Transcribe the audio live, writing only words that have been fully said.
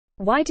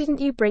Why didn't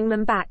you bring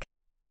them back?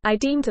 I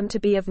deemed them to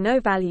be of no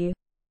value.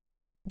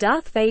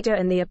 Darth Vader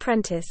and the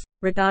Apprentice.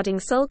 Regarding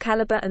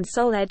Soulcalibur and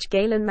Soul Edge,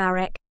 Galen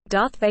Marek.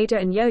 Darth Vader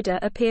and Yoda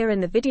appear in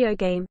the video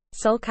game,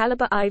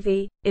 Soulcalibur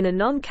IV, in a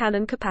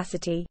non-canon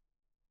capacity.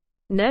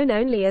 Known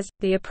only as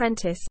the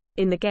Apprentice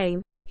in the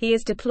game, he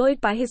is deployed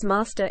by his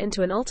master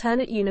into an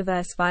alternate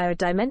universe via a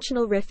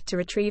dimensional rift to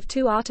retrieve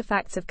two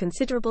artifacts of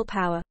considerable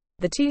power,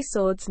 the two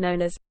swords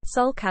known as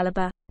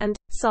Soulcalibur and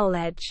Soul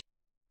Edge.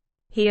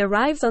 He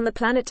arrives on the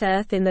planet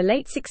Earth in the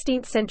late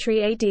 16th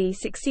century AD,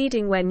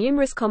 succeeding where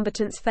numerous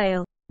combatants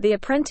fail. The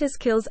apprentice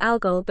kills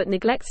Algol but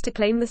neglects to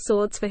claim the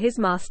swords for his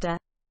master.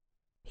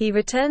 He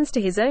returns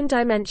to his own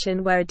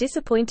dimension where a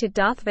disappointed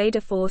Darth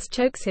Vader force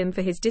chokes him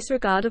for his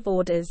disregard of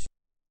orders.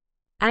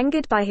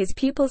 Angered by his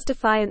pupil's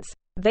defiance,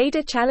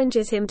 Vader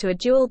challenges him to a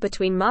duel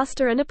between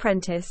master and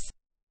apprentice.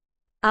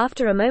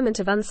 After a moment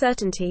of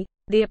uncertainty,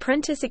 the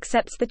apprentice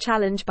accepts the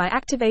challenge by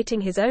activating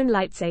his own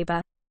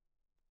lightsaber.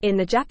 In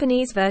the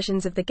Japanese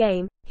versions of the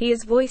game, he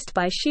is voiced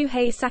by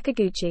Shuhei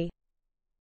Sakaguchi.